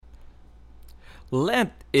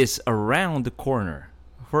Lent is around the corner.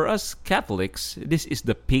 For us Catholics, this is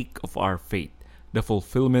the peak of our faith, the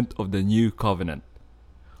fulfillment of the new covenant.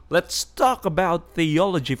 Let's talk about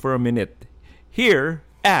theology for a minute here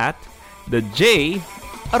at the J.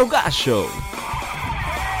 Aruga Show.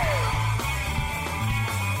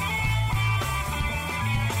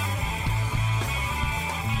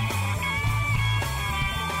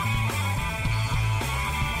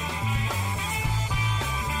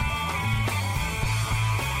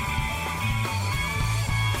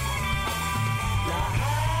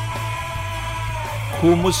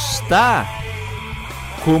 Kumusta?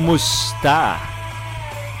 Kumusta?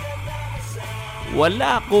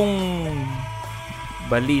 Wala akong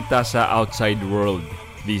balita sa outside world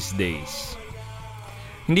these days.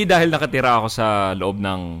 Hindi dahil nakatira ako sa loob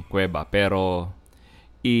ng kuweba, pero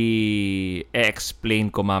i-explain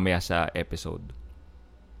ko mamaya sa episode.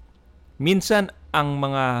 Minsan, ang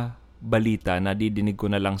mga balita na didinig ko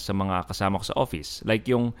na lang sa mga kasama ko sa office, like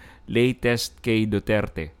yung latest kay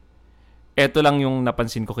Duterte. Ito lang yung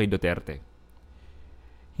napansin ko kay Duterte.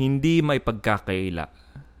 Hindi may pagkakaila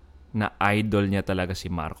na idol niya talaga si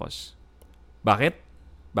Marcos. Bakit?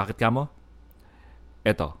 Bakit kamo?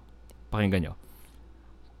 Ito, pakinggan nyo.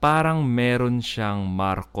 Parang meron siyang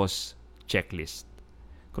Marcos checklist.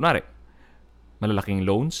 Kunwari, malalaking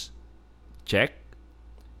loans? Check.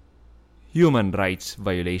 Human rights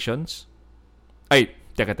violations? Ay,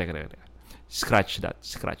 teka. Scratch that.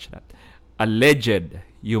 Alleged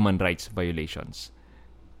human rights violations.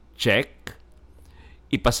 Check.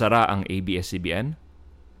 Ipasara ang ABS-CBN.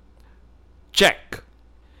 Check.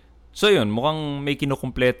 So yun, mukhang may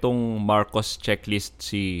kinukumpletong Marcos checklist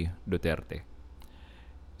si Duterte.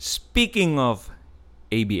 Speaking of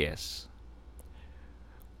ABS,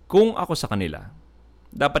 kung ako sa kanila,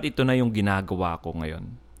 dapat ito na yung ginagawa ko ngayon.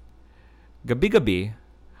 Gabi-gabi,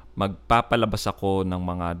 magpapalabas ako ng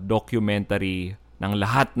mga documentary ng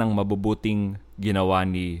lahat ng mabubuting ginawa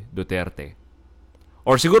ni Duterte.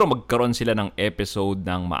 Or siguro magkaroon sila ng episode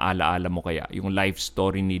ng Maalaala Mo Kaya, yung life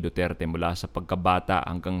story ni Duterte mula sa pagkabata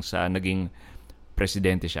hanggang sa naging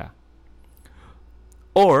presidente siya.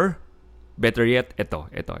 Or, better yet, ito.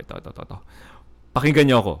 Pakinggan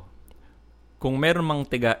niyo ako. Kung meron mang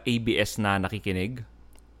tiga ABS na nakikinig,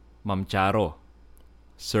 Ma'am Charo,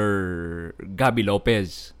 Sir Gabi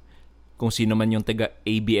Lopez, kung sino man yung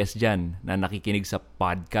taga-ABS dyan na nakikinig sa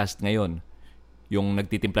podcast ngayon, yung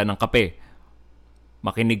nagtitimpla ng kape,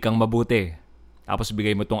 makinig kang mabuti. Tapos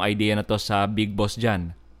bigay mo tong idea na to sa big boss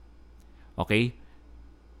dyan. Okay?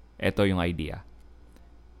 Ito yung idea.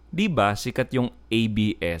 Diba sikat yung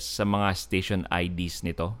ABS sa mga station IDs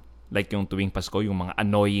nito? Like yung tuwing Pasko, yung mga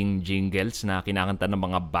annoying jingles na kinakanta ng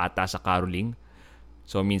mga bata sa caroling.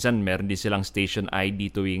 So minsan meron din silang station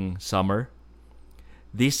ID tuwing summer.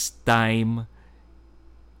 This time,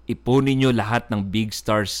 ipunin nyo lahat ng big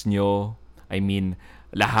stars nyo. I mean,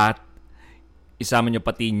 lahat. Isama nyo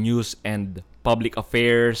pati news and public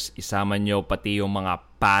affairs. Isama nyo pati yung mga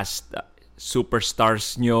past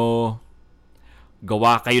superstars nyo.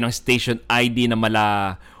 Gawa kayo ng station ID na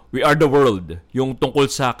mala We Are the World. Yung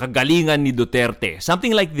tungkol sa kagalingan ni Duterte.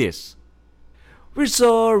 Something like this. We're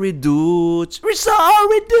sorry, dudes. We're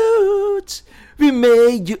sorry, dudes. We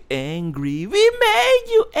made you angry. We made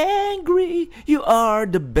you angry. You are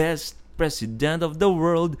the best president of the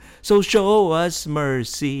world. So show us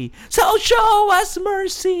mercy. So show us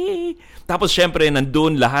mercy. Tapos syempre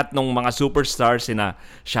nandun lahat ng mga superstars sina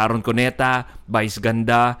Sharon Cuneta, Vice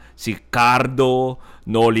Ganda, si Cardo,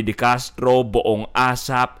 Noli De Castro, Boong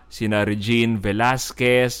Asap, sina Regine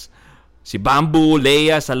Velasquez, si Bamboo,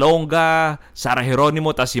 Lea Salonga, Sarah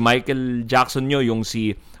Geronimo, tapos si Michael Jackson nyo, yung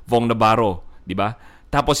si Vong Navarro. Diba?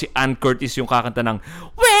 Tapos si Ann Curtis yung kakanta ng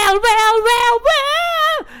Well,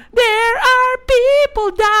 there are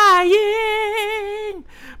people dying,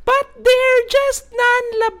 but they're just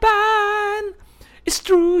nanlaban. It's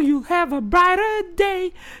true you have a brighter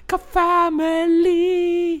day,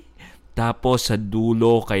 ka-family. Tapos sa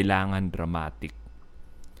dulo, kailangan dramatic.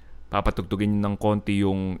 Papatugtugin nyo ng konti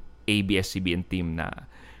yung ABS-CBN team na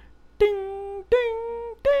ting, ting,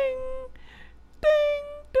 ting, ting,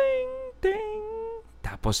 ting, ting.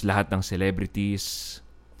 Tapos lahat ng celebrities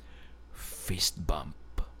fist bump.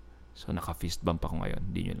 So naka-fist bump ako ngayon.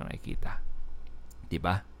 Hindi nyo lang nakikita.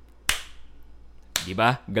 Diba?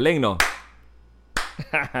 Galing, no?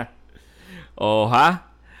 Oh,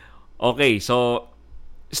 ha? Okay, so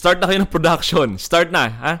start na kayo ng production. Start na,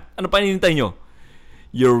 ha? Ano pa hinihintay nyo?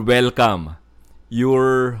 You're welcome.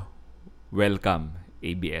 You're welcome,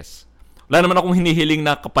 ABS. Wala naman akong hinihiling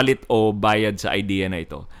na kapalit o bayad sa idea na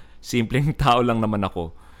ito. Simpleng tao lang naman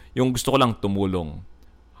ako. Yung gusto ko lang tumulong.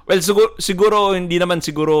 Well, siguro hindi naman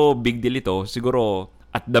siguro big deal ito. Siguro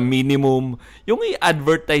at the minimum, yung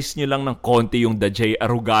i-advertise nyo lang ng konti yung The J.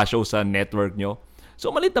 Aruga Show sa network nyo.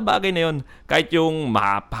 So, maliit na bagay na yun. Kahit yung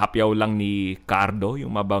mahapyaw lang ni Cardo,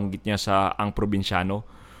 yung mabanggit niya sa Ang Probinsyano.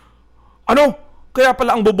 Ano? Kaya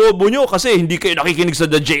pala ang bobobo nyo kasi hindi kayo nakikinig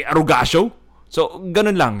sa The J. Aruga Show? So,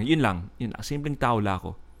 ganun lang. Yun lang. Simpleng tao lang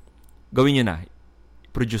ako. Gawin nyo na.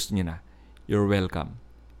 Produce nyo na. You're welcome.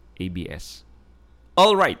 ABS.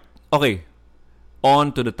 Alright. Okay.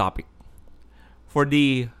 On to the topic. For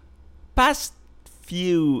the past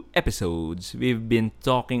few episodes, we've been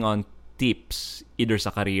talking on tips either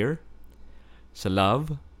sa career, sa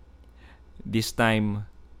love. This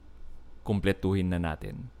time, kumpletuhin na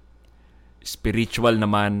natin. Spiritual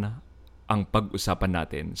naman ang pag-usapan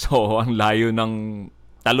natin. So, ang layo ng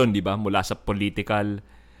talon, di ba? Mula sa political,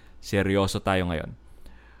 seryoso tayo ngayon.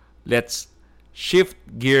 Let's shift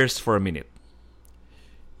gears for a minute.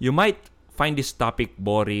 You might find this topic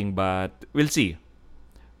boring but we'll see.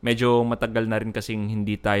 Medyo matagal na rin kasing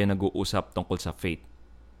hindi tayo nag-uusap tungkol sa faith.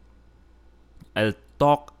 I'll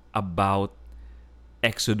talk about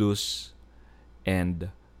Exodus and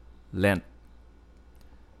Lent.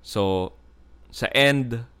 So, sa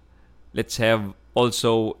end, let's have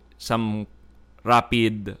also some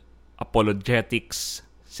rapid apologetics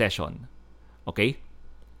session. Okay?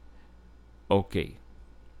 Okay.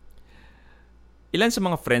 Ilan sa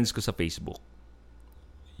mga friends ko sa Facebook,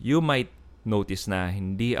 you might notice na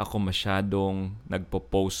hindi ako masyadong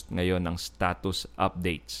nagpo-post ngayon ng status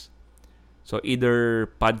updates. So either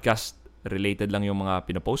podcast related lang yung mga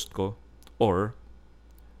pinapost ko or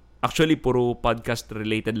actually puro podcast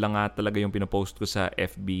related lang nga talaga yung pinapost ko sa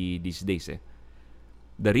FB these days eh.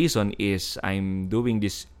 The reason is I'm doing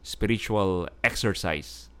this spiritual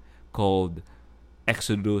exercise called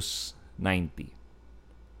Exodus 90.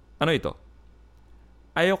 Ano ito?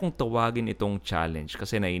 Ayaw kong tawagin itong challenge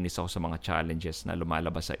kasi nainis ako sa mga challenges na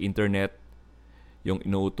lumalabas sa internet. Yung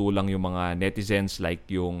inuutulang yung mga netizens like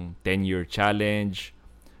yung 10-year challenge,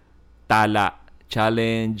 tala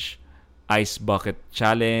challenge, ice bucket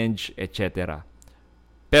challenge, etc.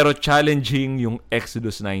 Pero challenging yung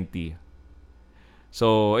Exodus 90.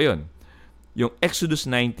 So, ayun. Yung Exodus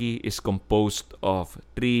 90 is composed of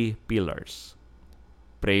 3 pillars.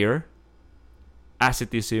 Prayer,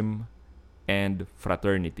 asceticism, and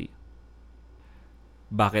fraternity.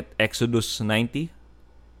 Bakit Exodus 90?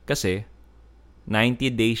 Kasi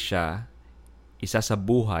 90 days siya, isa sa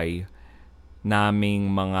buhay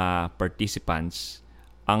naming mga participants,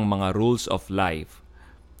 ang mga rules of life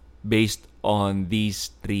based on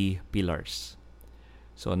these 3 pillars.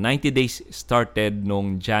 So 90 days started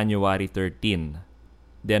nung January 13.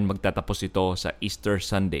 Then magtatapos ito sa Easter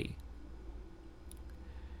Sunday.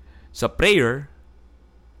 Sa prayer,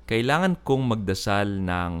 kailangan kong magdasal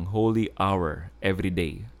ng holy hour every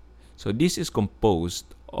day. So this is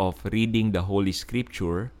composed of reading the Holy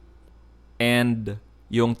Scripture and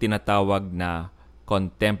yung tinatawag na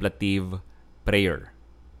contemplative prayer.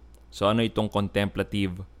 So ano itong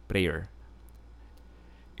contemplative prayer?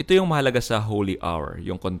 Ito yung mahalaga sa holy hour,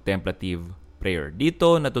 yung contemplative prayer.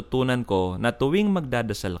 Dito natutunan ko na tuwing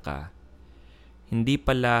magdadasal ka, hindi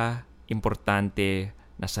pala importante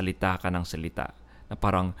na salita ka ng salita. Na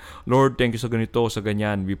parang, Lord, thank you sa ganito, sa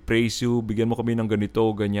ganyan. We praise you, bigyan mo kami ng ganito,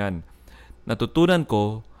 ganyan. Natutunan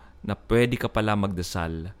ko na pwede ka pala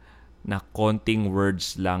magdasal na konting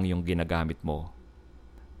words lang yung ginagamit mo.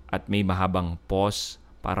 At may mahabang pause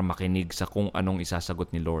para makinig sa kung anong isasagot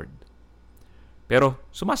ni Lord. Pero,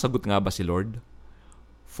 sumasagot nga ba si Lord?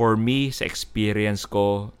 For me, sa experience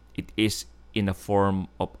ko, it is in a form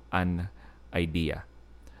of an idea.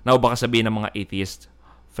 Now, baka sabihin ng mga atheist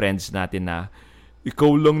friends natin na,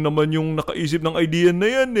 ikaw lang naman yung nakaisip ng idea na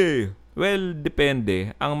yan eh. Well,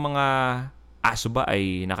 depende. Ang mga aso ba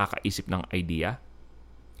ay nakakaisip ng idea?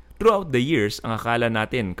 Throughout the years, ang akala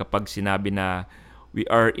natin kapag sinabi na we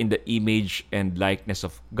are in the image and likeness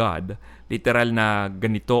of God, literal na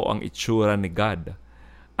ganito ang itsura ni God.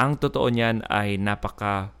 Ang totoo niyan ay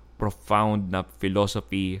napaka-profound na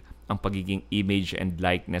philosophy ang pagiging image and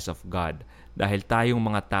likeness of God. Dahil tayong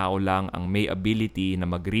mga tao lang ang may ability na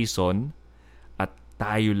mag-reason at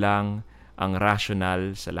tayo lang ang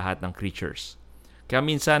rational sa lahat ng creatures. Kaya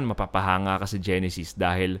minsan mapapahanga ka sa Genesis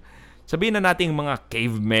dahil sabihin na nating mga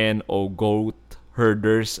cavemen o goat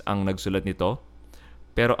herders ang nagsulat nito,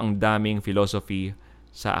 pero ang daming philosophy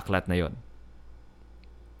sa aklat na yon.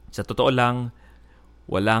 Sa totoo lang,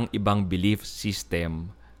 walang ibang belief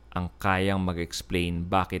system ang kayang mag-explain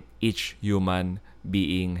bakit each human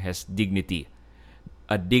being has dignity.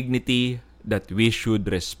 A dignity that we should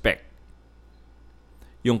respect.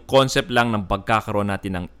 Yung concept lang ng pagkakaroon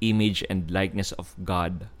natin ng image and likeness of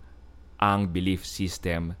God ang belief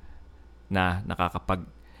system na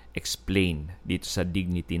nakakapag-explain dito sa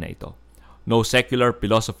dignity na ito. No secular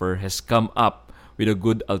philosopher has come up with a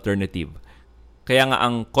good alternative. Kaya nga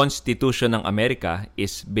ang Constitution ng Amerika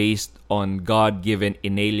is based on God-given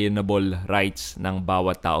inalienable rights ng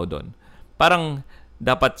bawat tao doon. Parang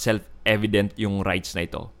dapat self-evident yung rights na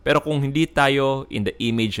ito. Pero kung hindi tayo in the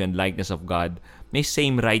image and likeness of God, may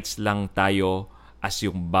same rights lang tayo as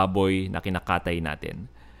yung baboy na kinakatay natin.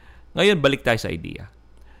 Ngayon, balik tayo sa idea.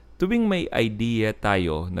 Tuwing may idea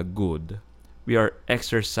tayo na good, we are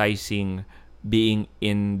exercising being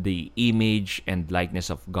in the image and likeness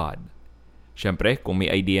of God. Siyempre, kung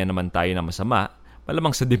may idea naman tayo na masama,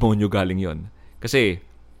 malamang sa demonyo galing yon. Kasi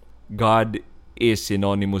God is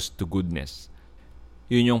synonymous to goodness.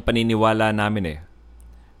 Yun yung paniniwala namin eh.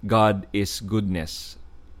 God is goodness.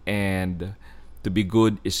 And to be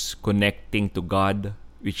good is connecting to God,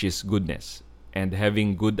 which is goodness. And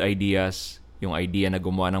having good ideas, yung idea na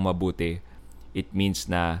gumawa ng mabuti, it means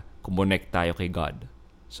na kumonect tayo kay God.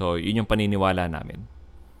 So, yun yung paniniwala namin.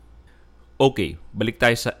 Okay, balik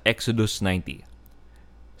tayo sa Exodus 90.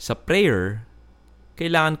 Sa prayer,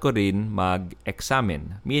 kailangan ko rin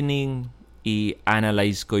mag-examine, meaning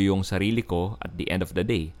i-analyze ko yung sarili ko at the end of the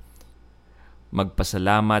day.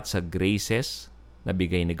 Magpasalamat sa graces na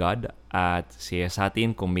bigay ni God at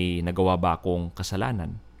siyasatin kung may nagawa ba akong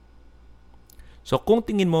kasalanan. So kung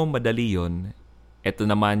tingin mo madali yun, ito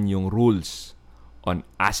naman yung rules on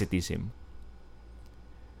asceticism.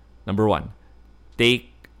 Number 1, take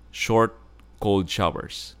short, cold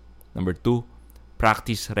showers. Number 2,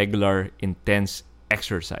 practice regular, intense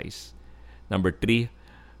exercise. Number 3,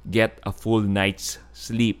 get a full night's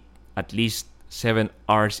sleep. At least 7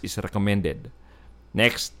 hours is recommended.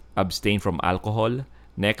 Next, abstain from alcohol.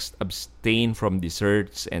 Next, abstain from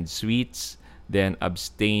desserts and sweets. Then,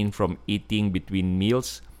 abstain from eating between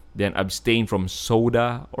meals. Then, abstain from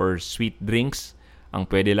soda or sweet drinks. Ang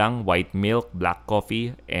pwede lang, white milk, black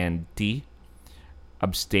coffee, and tea.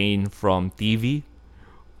 Abstain from TV,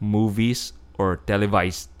 movies, or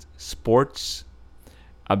televised sports.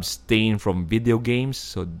 Abstain from video games.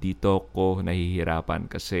 So, dito ko nahihirapan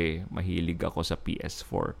kasi mahilig ako sa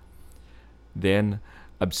PS4. Then,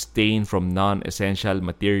 abstain from non-essential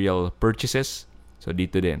material purchases. So,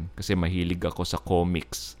 dito din, kasi mahilig ako sa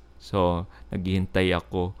comics. So, naghihintay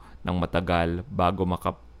ako ng matagal bago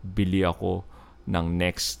makabili ako ng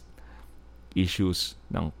next issues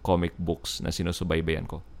ng comic books na sinusubaybayan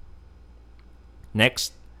ko.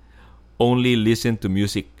 Next, only listen to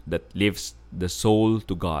music that lifts the soul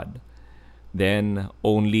to God. Then,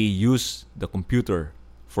 only use the computer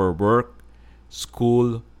for work,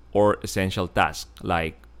 school, or essential tasks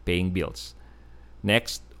like paying bills.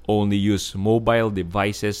 Next, only use mobile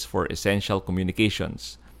devices for essential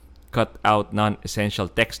communications. Cut out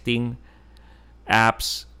non-essential texting,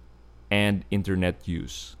 apps, and internet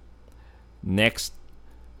use. Next,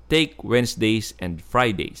 take Wednesdays and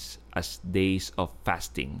Fridays as days of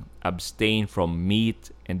fasting. Abstain from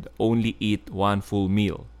meat and only eat one full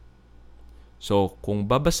meal. So,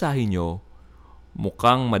 kung babasahin nyo,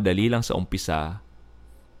 mukhang madali lang sa umpisa,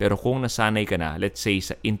 pero kung nasanay ka na, let's say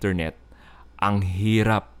sa internet, ang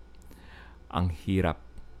hirap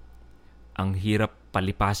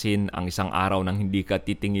palipasin ang isang araw nang hindi ka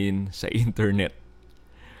titingin sa internet.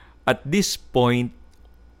 At this point,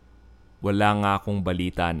 wala nga akong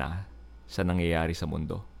balita na sa nangyayari sa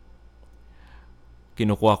mundo.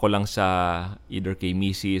 Kinukuha ko lang sa either kay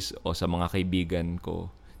Mrs. o sa mga kaibigan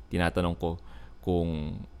ko. Tinatanong ko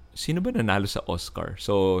kung sino ba nanalo sa Oscar.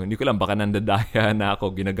 So, hindi ko lang, baka nandadaya na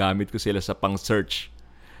ako. Ginagamit ko sila sa pang-search.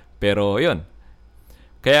 Pero, yun.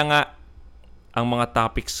 Kaya nga, ang mga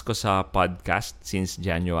topics ko sa podcast since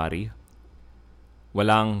January,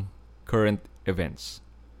 walang current events.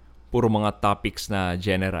 Puro mga topics na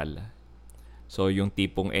general. So, yung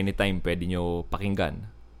tipong anytime pwede nyo pakinggan.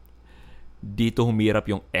 Dito humirap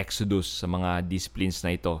yung exodus sa mga disciplines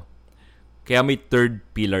na ito. Kaya may third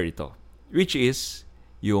pillar ito, which is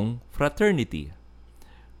yung fraternity.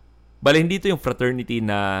 Bale, hindi ito yung fraternity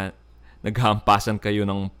na naghahampasan kayo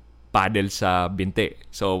ng paddle sa binte.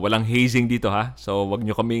 So, walang hazing dito ha. So, wag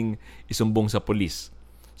nyo kaming isumbong sa pulis.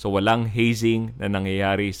 So, walang hazing na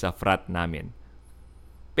nangyayari sa frat namin.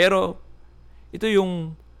 Pero, ito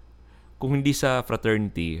yung, kung hindi sa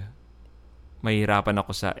fraternity, mahirapan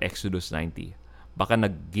ako sa Exodus 90. Baka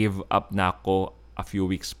nag-give up na ako a few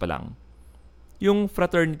weeks pa lang. Yung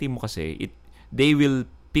fraternity mo kasi, they will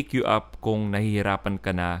pick you up kung nahihirapan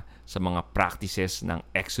ka na sa mga practices ng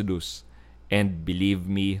Exodus. And believe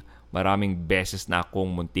me, maraming beses na akong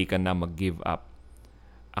muntikan na mag-give up.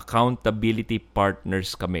 accountability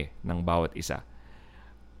partners kami ng bawat isa.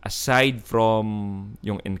 Aside from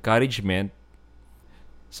yung encouragement,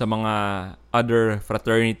 sa mga other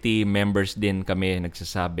fraternity members din kami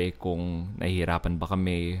nagsasabi kung nahihirapan ba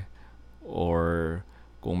kami or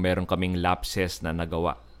kung meron kaming lapses na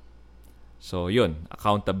nagawa. So, yun,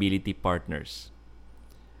 accountability partners.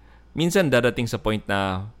 Minsan dadating sa point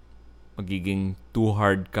na magiging too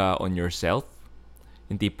hard ka on yourself.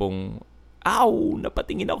 Yung tipong,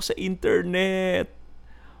 napatingin ako sa internet.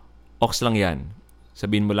 Ox lang yan.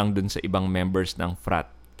 Sabihin mo lang dun sa ibang members ng frat.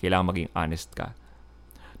 Kailangan maging honest ka.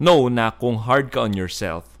 Know na kung hard ka on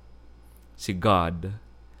yourself, si God,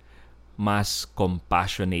 mas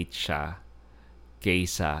compassionate siya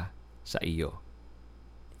kaysa sa iyo.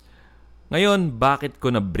 Ngayon, bakit ko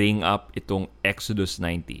na-bring up itong Exodus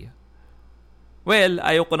 90? Well,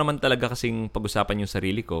 ayaw ko naman talaga kasing pag-usapan yung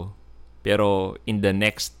sarili ko. Pero in the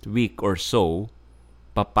next week or so,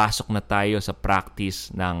 papasok na tayo sa practice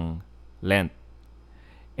ng Lent.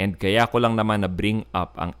 And kaya ko lang naman na-bring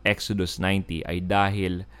up ang Exodus 90 ay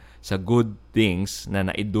dahil sa good things na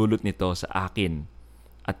naidulot nito sa akin.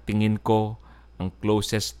 At tingin ko, ang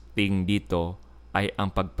closest thing dito ay ang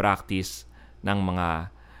pag-practice ng mga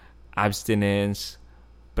abstinence,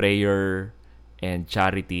 prayer, and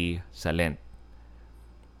charity sa Lent.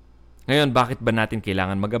 Ngayon, bakit ba natin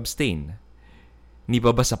kailangan mag-abstain? Hindi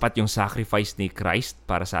pa ba sapat yung sacrifice ni Christ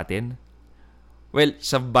para sa atin? Well,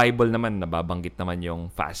 sa Bible naman, nababanggit naman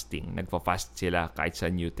yung fasting. Nagpa-fast sila kahit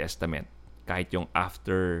sa New Testament. Kahit yung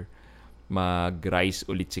after mag-rise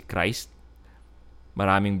ulit si Christ,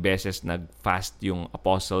 maraming beses nag-fast yung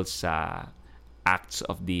apostles sa Acts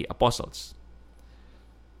of the Apostles.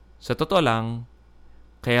 Sa totoo lang,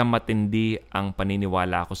 kaya matindi ang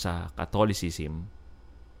paniniwala ko sa Catholicism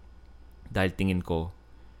dahil tingin ko,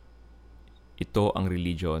 ito ang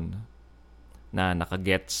religion na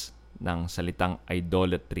nakagets ng salitang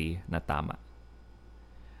idolatry na tama.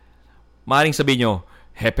 Maaaring sabihin nyo,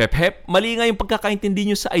 hep, mali nga yung pagkakaintindi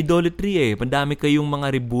nyo sa idolatry Pandami kayong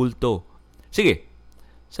mga rebulto. Sige,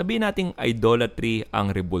 sabihin natin idolatry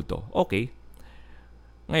ang rebulto. Okay.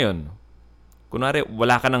 Ngayon, kunwari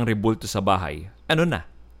wala ka ng rebulto sa bahay, ano na?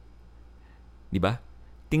 Diba?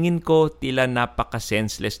 Tingin ko tila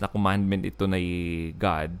napaka-senseless na commandment ito ni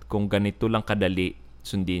God kung ganito lang kadali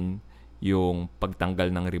sundin yung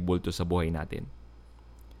pagtanggal ng rebulto sa buhay natin.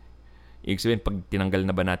 Ibig sabihin, pag tinanggal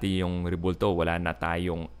na ba natin yung rebulto, wala na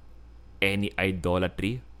tayong any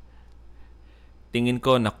idolatry? Tingin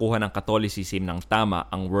ko nakuha ng Catholicism ng tama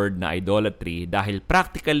ang word na idolatry dahil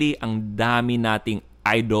practically ang dami nating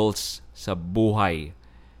idols sa buhay.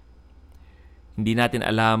 Hindi natin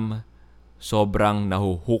alam, sobrang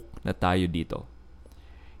nahuhook na tayo dito.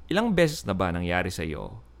 Ilang beses na ba nangyari sa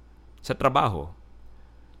iyo sa trabaho?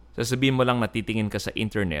 Sasabihin mo lang natitingin ka sa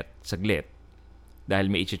internet, saglit,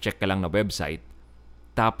 dahil may i-check ka lang na website,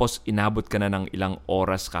 tapos inabot ka na ng ilang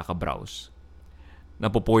oras kakabrowse.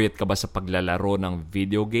 Napupuyat ka ba sa paglalaro ng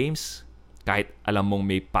video games, kahit alam mong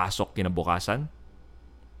may pasok kinabukasan?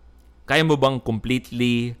 Kaya mo bang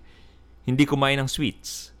completely hindi kumain ng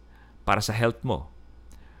sweets para sa health mo?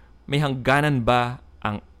 May hangganan ba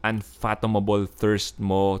ang unfathomable thirst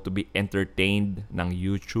mo to be entertained ng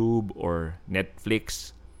YouTube or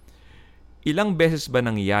Netflix? Ilang beses ba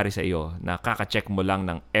nangyayari sa iyo na kaka-check mo lang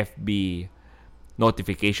ng FB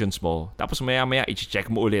notifications mo tapos maya-maya i-check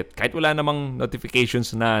mo ulit kahit wala namang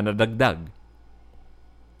notifications na nadagdag?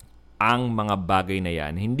 Ang mga bagay na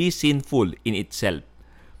yan, hindi sinful in itself,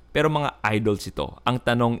 pero mga idols ito. Ang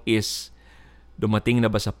tanong is, dumating na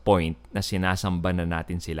ba sa point na sinasamba na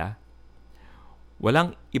natin sila?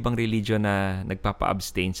 Walang ibang religion na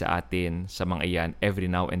nagpapa-abstain sa atin sa mga iyan every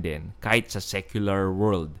now and then. Kahit sa secular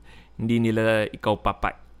world, hindi nila ikaw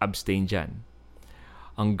papa-abstain dyan.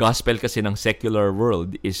 Ang gospel kasi ng secular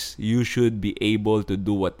world is you should be able to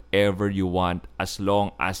do whatever you want as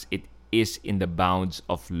long as it is in the bounds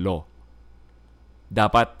of law.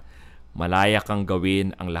 Dapat malaya kang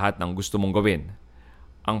gawin ang lahat ng gusto mong gawin.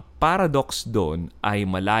 Ang paradox doon ay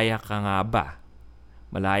malaya ka nga ba?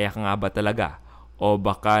 Malaya ka nga ba talaga? O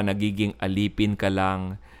baka nagiging alipin ka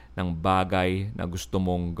lang ng bagay na gusto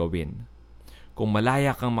mong gawin? Kung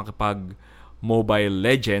malaya kang makipag-Mobile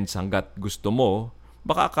Legends hanggat gusto mo,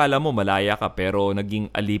 baka akala mo malaya ka pero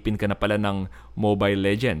naging alipin ka na pala ng Mobile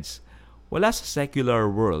Legends. Wala sa secular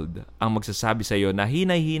world ang magsasabi sa iyo na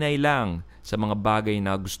hinay-hinay lang sa mga bagay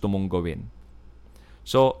na gusto mong gawin.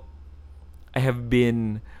 So, I have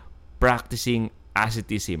been practicing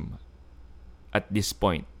asceticism at this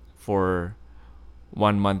point for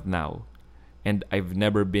 1 month now. And I've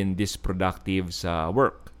never been this productive sa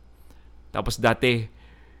work. Tapos dati,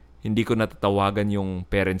 hindi ko natatawagan yung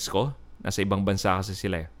parents ko. Nasa ibang bansa kasi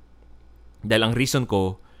sila eh. Dahil ang reason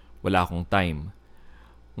ko, wala akong time.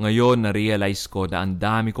 Ngayon, na-realize ko na ang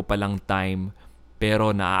dami ko palang time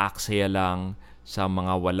pero naaaksaya lang sa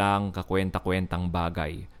mga walang kakwenta-kwentang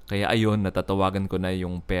bagay. Kaya ayun, natatawagan ko na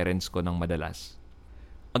yung parents ko ng madalas.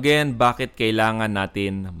 Again, bakit kailangan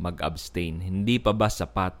natin mag-abstain? Hindi pa ba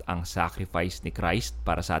sapat ang sacrifice ni Christ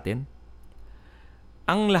para sa atin?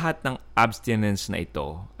 Ang lahat ng abstinence na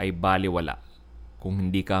ito ay baliwala kung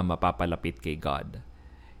hindi ka mapapalapit kay God.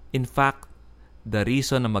 In fact, the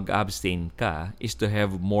reason na mag-abstain ka is to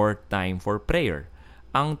have more time for prayer.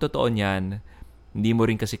 Ang totoo niyan, hindi mo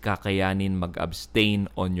rin kasi kakayanin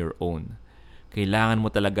mag-abstain on your own. Kailangan mo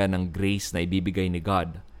talaga ng grace na ibibigay ni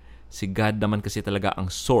God. Si God naman kasi talaga ang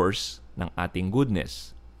source ng ating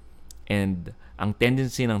goodness. And ang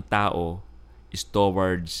tendency ng tao is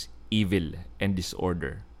towards evil and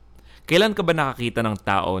disorder. Kailan ka ba nakakita ng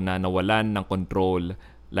tao na nawalan ng control,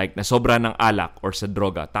 like nasobra ng alak or sa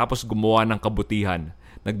droga, tapos gumawa ng kabutihan?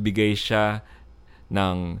 Nagbigay siya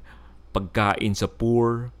ng pagkain sa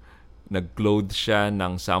poor, nag-clothe siya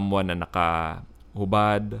ng someone na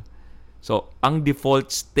nakahubad. So, ang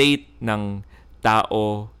default state ng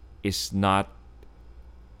tao is not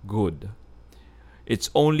good.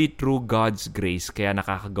 It's only through God's grace kaya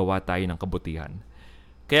nakakagawa tayo ng kabutihan.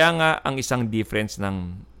 Kaya nga, ang isang difference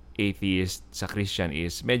ng atheist sa Christian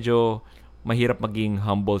is medyo mahirap maging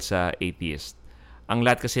humble sa atheist. Ang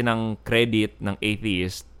lahat kasi ng credit ng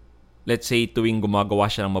atheist, let's say tuwing gumagawa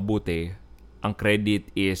siya ng mabuti, ang credit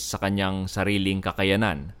is sa kanyang sariling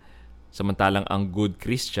kakayanan. Samantalang ang good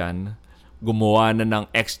Christian, gumawa na ng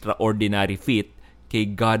extraordinary feat, kay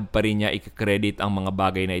God pa rin niya i-credit ang mga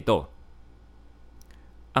bagay na ito.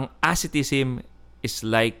 Ang asceticism is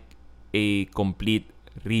like a complete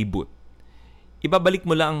reboot. Ibabalik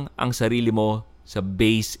mo lang ang sarili mo sa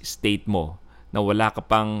base state mo na wala ka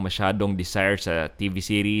pang masyadong desire sa TV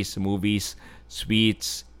series, movies,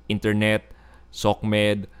 sweets, internet,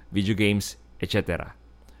 SOCMED, video games, etc.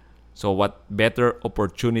 So what better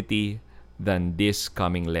opportunity than this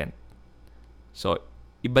coming Lent? So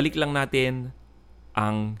ibalik lang natin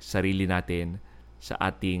ang sarili natin sa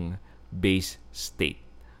ating base state.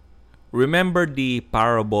 Remember the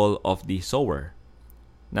parable of the sower.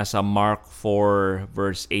 Nasa Mark 4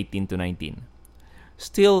 verse 18 to 19.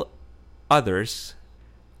 Still others,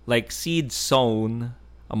 like seed sown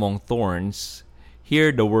among thorns,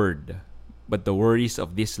 hear the word, but the worries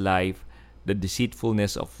of this life, the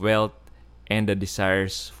deceitfulness of wealth, and the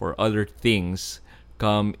desires for other things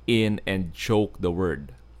come in and choke the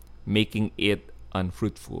word, making it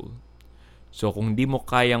unfruitful. So kung hindi mo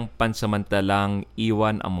kayang pansamantalang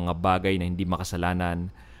iwan ang mga bagay na hindi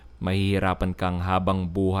makasalanan, mahihirapan kang habang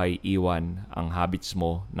buhay iwan ang habits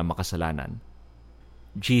mo na makasalanan.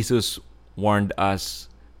 Jesus warned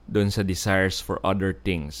us dun sa desires for other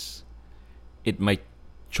things. It might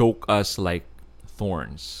choke us like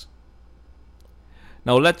thorns.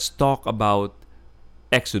 Now let's talk about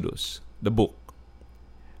Exodus, the book.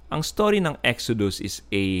 Ang story ng Exodus is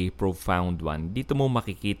a profound one. Dito mo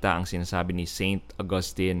makikita ang sinasabi ni Saint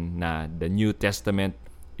Augustine na the New Testament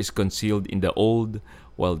is concealed in the Old,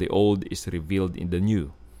 while the Old is revealed in the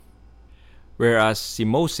New. Whereas si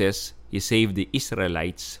Moses, he saved the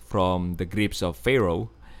Israelites from the grips of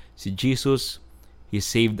Pharaoh, si Jesus, he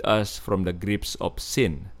saved us from the grips of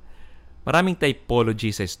sin. Maraming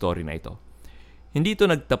typology sa story na ito. Hindi ito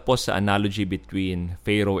nagtapos sa analogy between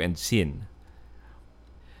Pharaoh and sin.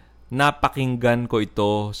 Napakinggan ko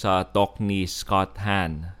ito sa talk ni Scott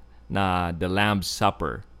Hahn na The Lamb's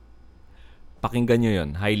Supper. Pakinggan nyo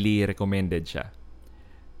yun. Highly recommended siya.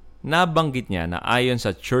 Nabanggit niya na ayon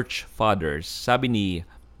sa Church Fathers, sabi ni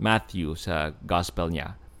Matthew sa Gospel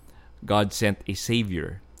niya, God sent a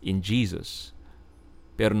Savior in Jesus.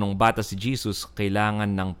 Pero nung bata si Jesus,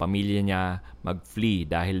 kailangan ng pamilya niya mag-flee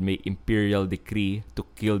dahil may imperial decree to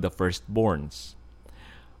kill the firstborns.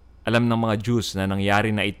 Alam ng mga Jews na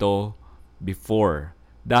nangyari na ito before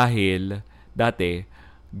dahil dati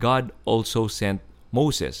God also sent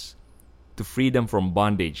Moses to free them from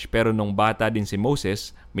bondage. Pero nung bata din si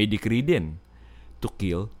Moses, may decree din to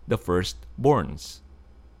kill the firstborns.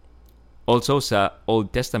 Also sa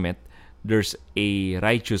Old Testament, there's a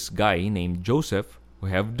righteous guy named Joseph who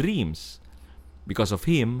have dreams. Because of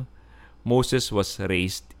him, Moses was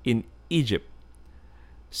raised in Egypt.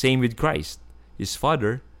 Same with Christ. His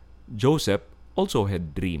father, Joseph, also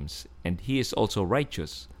had dreams, and he is also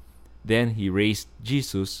righteous. Then he raised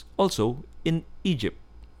Jesus also in Egypt.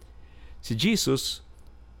 Si Jesus,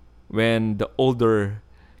 when the older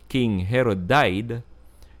King Herod died,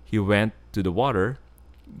 he went to the water,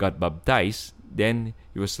 got baptized, Then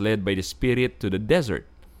he was led by the Spirit to the desert,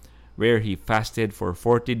 where he fasted for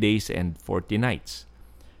 40 days and 40 nights.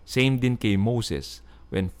 Same din kay Moses.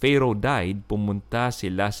 When Pharaoh died, pumunta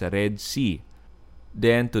sila sa Red Sea.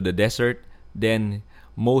 Then to the desert. Then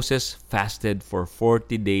Moses fasted for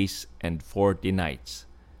 40 days and 40 nights.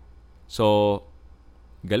 So,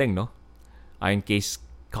 galing, no? Ayon kay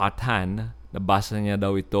Scott Hahn, nabasa niya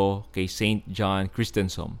daw ito kay St. John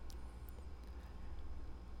Chrysostom.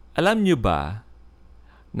 Alam niyo ba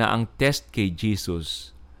na ang test kay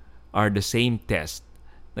Jesus are the same test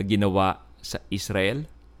na ginawa sa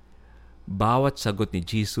Israel? Bawat sagot ni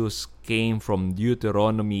Jesus came from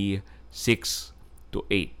Deuteronomy 6 to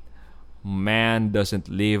 8. Man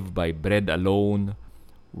doesn't live by bread alone.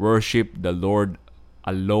 Worship the Lord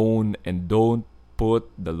alone and don't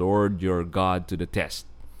put the Lord your God to the test.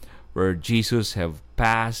 Where Jesus have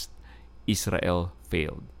passed, Israel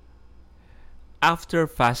failed. After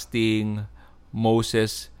fasting,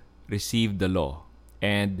 Moses received the law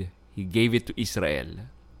and he gave it to Israel.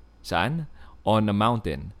 Saan? On a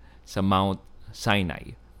mountain, sa Mount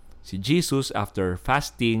Sinai. Si Jesus, after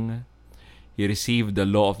fasting, he received the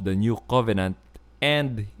law of the new covenant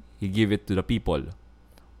and he gave it to the people.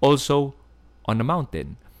 Also, on a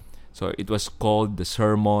mountain. So, it was called the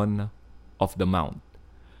Sermon of the Mount.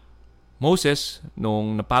 Moses,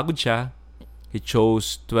 nung napagod siya, he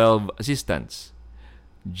chose 12 assistants.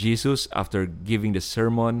 Jesus, after giving the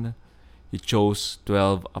sermon, he chose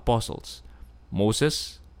 12 apostles.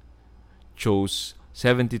 Moses chose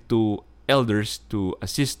 72 elders to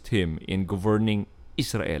assist him in governing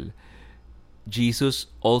Israel. Jesus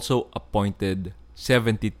also appointed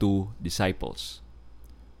 72 disciples.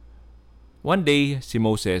 One day, si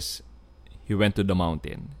Moses, he went to the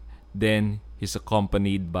mountain. Then, he's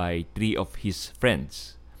accompanied by 3 of his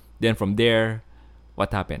friends. Then from there,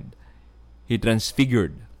 what happened? He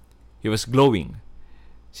transfigured. He was glowing.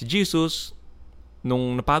 Si Jesus,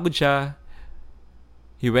 nung napagod siya,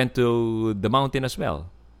 he went to the mountain as well.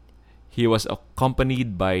 He was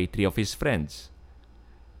accompanied by 3 of his friends.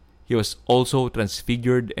 He was also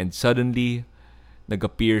transfigured and suddenly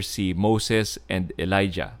nag-appear si Moses and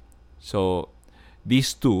Elijah. So,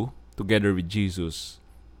 these two, together with Jesus,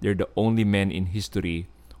 they're the only men in history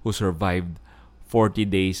who survived 40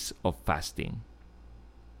 days of fasting.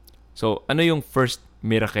 So, ano yung first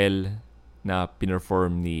miracle na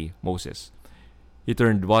pinerform ni Moses? He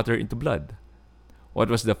turned water into blood. What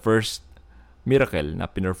was the first miracle na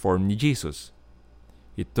pinerform ni Jesus?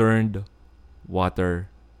 He turned water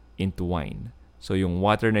into wine. So, yung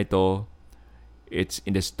water na ito, it's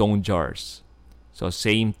in the stone jars. So,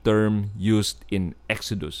 same term used in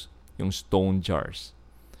Exodus, yung stone jars.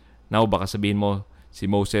 Now, baka sabihin mo, si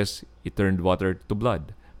Moses, he turned water to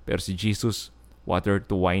blood. Pero si Jesus, water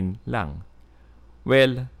to wine lang.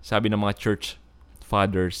 Well, sabi ng mga church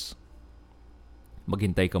fathers,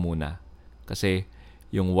 maghintay ka muna. Kasi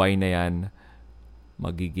yung wine na yan,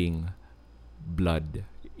 magiging blood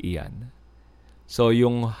iyan. So,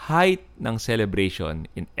 yung height ng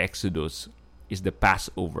celebration in Exodus is the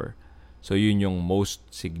Passover. So, yun yung most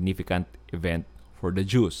significant event for the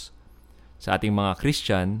Jews. Sa ating mga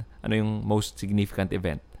Christian, ano yung most significant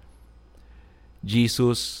event?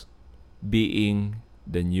 Jesus being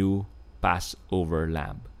the new Passover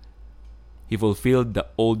lamb. He fulfilled the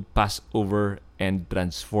old Passover and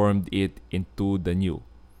transformed it into the new.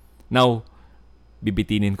 Now,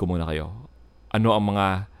 bibitinin ko muna kayo. Ano ang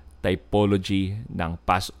mga typology ng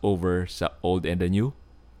Passover sa Old and the New?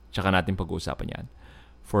 Tsaka natin pag-uusapan yan.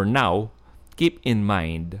 For now, keep in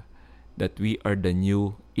mind that we are the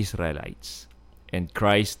new Israelites and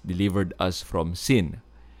Christ delivered us from sin.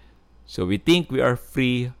 So we think we are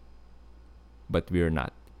free, but we are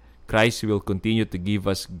not. Christ will continue to give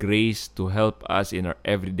us grace to help us in our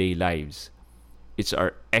everyday lives. It's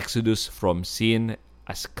our exodus from sin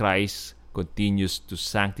as Christ continues to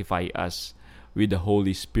sanctify us with the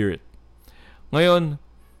Holy Spirit. Ngayon,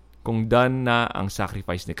 kung done na ang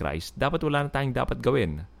sacrifice ni Christ, dapat wala na tayong dapat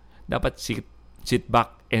gawin. Dapat sit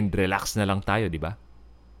back and relax na lang tayo, di ba?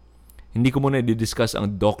 Hindi ko muna i-discuss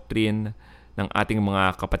ang doctrine ng ating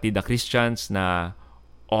mga kapatid na Christians na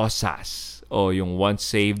OSAS o yung once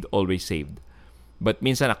saved, always saved. But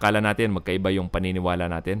minsan akala natin magkaiba yung paniniwala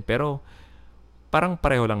natin, pero parang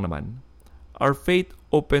pareho lang naman. Our faith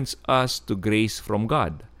opens us to grace from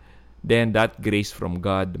God. Then that grace from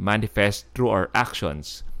God manifests through our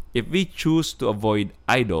actions. If we choose to avoid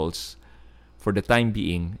idols for the time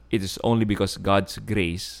being, it is only because God's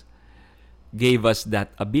grace gave us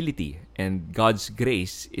that ability, and God's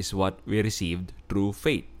grace is what we received through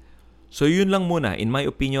faith. So yun lang muna. In my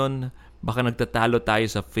opinion, Baka nagtatalo tayo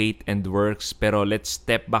sa faith and works, pero let's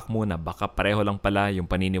step back muna. Baka pareho lang pala yung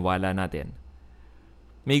paniniwala natin.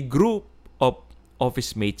 May group of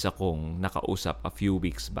office mates akong nakausap a few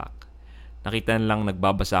weeks back. Nakita lang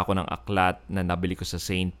nagbabasa ako ng aklat na nabili ko sa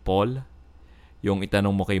St. Paul, yung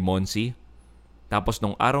itanong mo kay Monsi. Tapos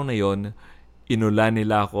nung araw na yon, inulan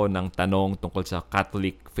nila ako ng tanong tungkol sa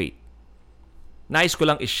Catholic faith. Nais ko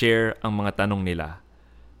lang i-share ang mga tanong nila.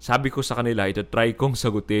 Sabi ko sa kanila, ito try kong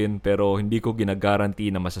sagutin pero hindi ko ginagaranti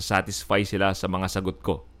na masasatisfy sila sa mga sagot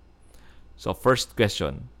ko. So first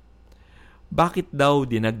question, bakit daw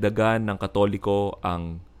dinagdagan ng Katoliko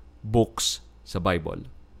ang books sa Bible?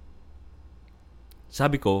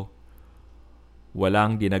 Sabi ko,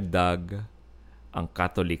 walang dinagdag ang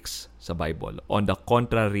Catholics sa Bible. On the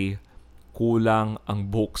contrary, kulang ang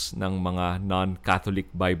books ng mga non-Catholic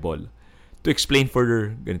Bible. To explain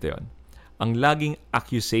further, ganito yon. Ang laging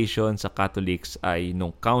accusation sa Catholics ay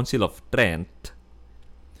nung Council of Trent,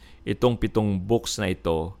 itong 7 books na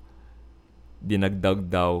ito, dinagdag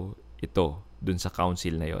daw ito dun sa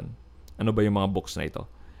council na yon. Ano ba yung mga books na ito?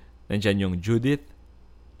 Nandiyan yung Judith,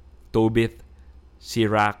 Tobit,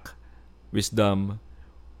 Sirach, Wisdom,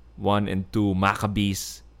 1 and 2,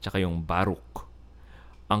 Maccabees, tsaka yung Baruch.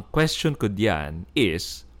 Ang question ko diyan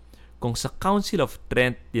is, kung sa Council of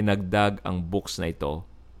Trent dinagdag ang books na ito,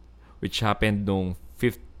 which happened noong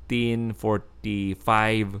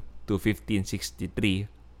 1545 to 1563,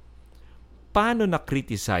 paano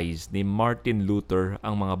na-criticize ni Martin Luther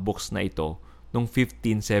ang mga books na ito noong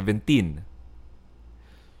 1517?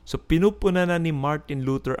 So, pinupuna na ni Martin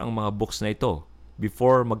Luther ang mga books na ito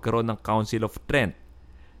before magkaroon ng Council of Trent.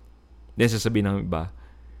 Then sasabihin ng iba,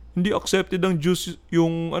 hindi accepted ng Jews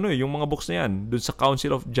yung mga books na yan dun sa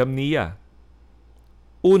Council of Jamnia.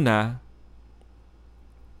 Una,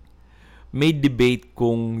 may debate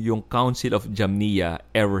kung yung Council of Jamnia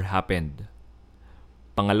ever happened.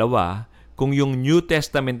 Pangalawa, kung yung New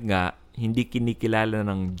Testament nga hindi kinikilala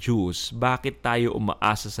ng Jews, bakit tayo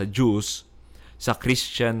umaasa sa Jews sa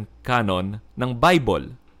Christian canon ng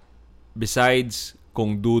Bible? Besides,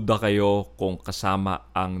 kung duda kayo kung kasama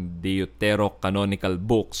ang Deuterocanonical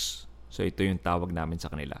books, so ito yung tawag namin sa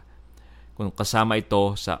kanila. Kung kasama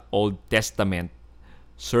ito sa Old Testament,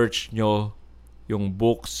 search nyo yung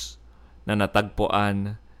books na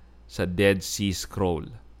natagpuan sa Dead Sea Scroll.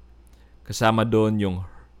 Kasama doon yung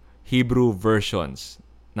Hebrew versions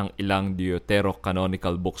ng ilang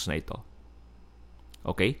Deuterocanonical books na ito.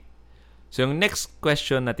 Okay? So yung next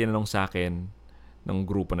question na tinanong sa akin ng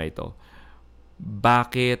grupo na ito,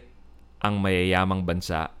 bakit ang mayayamang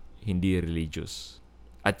bansa hindi religious?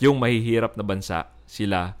 At yung mahihirap na bansa,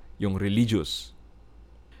 sila yung religious?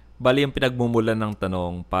 Bali, ang pinagmumulan ng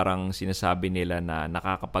tanong, parang sinasabi nila na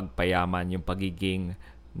nakakapagpayaman yung pagiging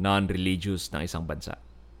non-religious ng isang bansa.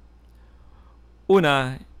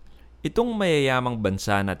 Una, itong mayayamang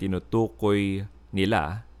bansa na tinutukoy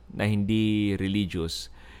nila na hindi religious,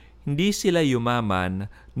 hindi sila yumaman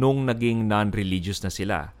nung naging non-religious na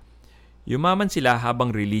sila. Yumaman sila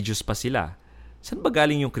habang religious pa sila. Saan ba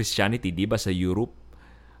galing yung Christianity? Di ba sa Europe?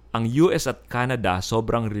 Ang US at Canada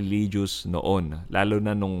sobrang religious noon, lalo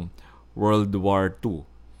na nung World War II.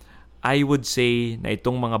 I would say na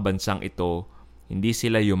itong mga bansang ito, hindi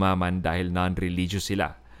sila yumaman dahil non-religious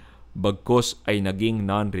sila. Bagkus ay naging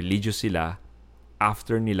non-religious sila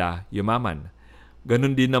after nila yumaman.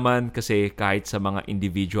 Ganun din naman kasi kahit sa mga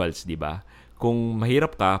individuals, di ba? Kung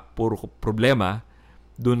mahirap ka, puro problema,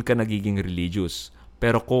 dun ka nagiging religious.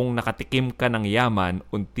 Pero kung nakatikim ka ng yaman,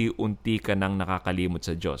 unti-unti ka nang nakakalimot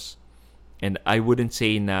sa Diyos. And I wouldn't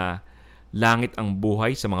say na langit ang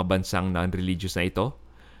buhay sa mga bansang non-religious na ito.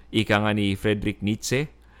 Ika nga ni Friedrich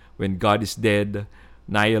Nietzsche, when God is dead,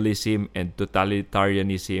 nihilism and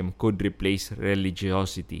totalitarianism could replace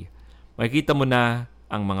religiosity. Makikita mo na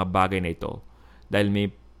ang mga bagay na ito dahil may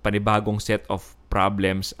panibagong set of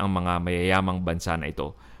problems ang mga mayayamang bansa na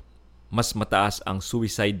ito. Mas mataas ang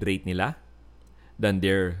suicide rate nila than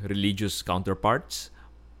their religious counterparts.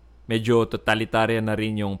 Medyo totalitarian na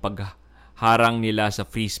rin yung pagharang nila sa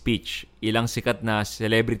free speech. Ilang sikat na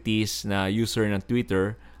celebrities na user ng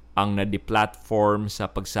Twitter ang nadi-platform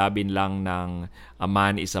sa pagsabi lang ng a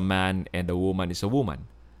man is a man and a woman is a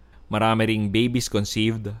woman. Marami ring babies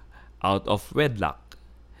conceived out of wedlock.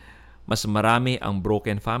 Mas marami ang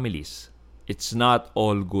broken families. It's not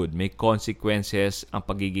all good. May consequences ang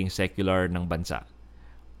pagiging secular ng bansa.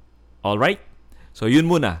 Alright? So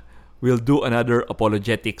yun muna. We'll do another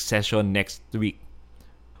apologetic session next week.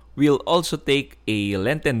 We'll also take a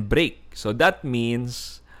Lenten break. So that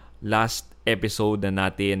means last episode na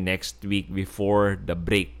natin next week before the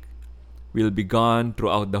break. will be gone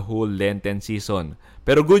throughout the whole Lenten season.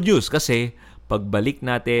 Pero good news kasi pagbalik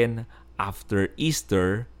natin after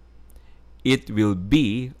Easter, it will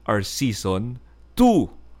be our season 2.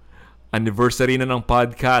 Anniversary na ng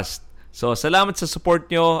podcast. So, salamat sa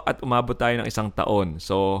support nyo at umabot tayo ng 1 taon.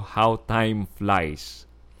 So, how time flies.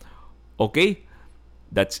 Okay?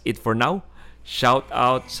 That's it for now. Shout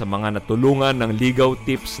out sa mga natulungan ng ligaw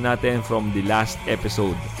tips natin from the last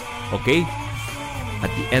episode. Okay?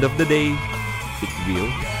 At the end of the day, it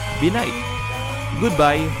will be night.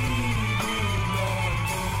 Goodbye!